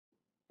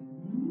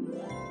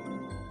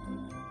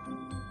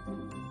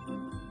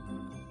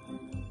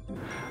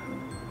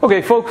Okay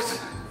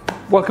folks,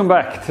 welcome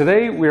back.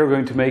 Today we are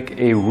going to make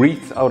a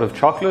wreath out of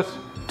chocolate.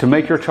 To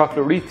make your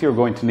chocolate wreath you're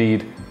going to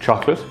need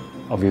chocolate,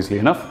 obviously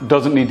enough.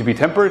 Doesn't need to be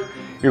tempered.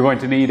 You're going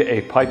to need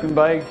a piping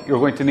bag. You're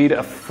going to need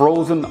a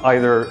frozen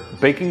either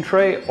baking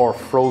tray or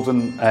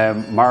frozen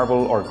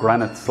marble or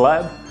granite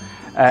slab.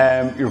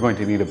 You're going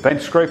to need a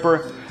bench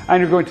scraper, and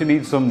you're going to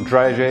need some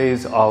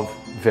dragées of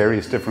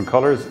various different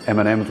colors.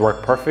 M&Ms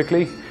work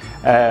perfectly,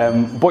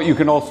 but you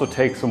can also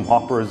take some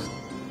whoppers,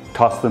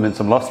 toss them in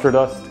some luster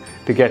dust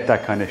to get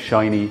that kind of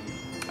shiny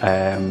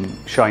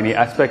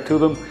aspect to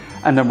them,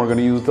 and then we're going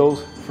to use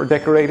those for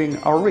decorating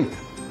our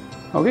wreath.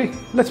 Okay,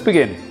 let's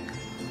begin.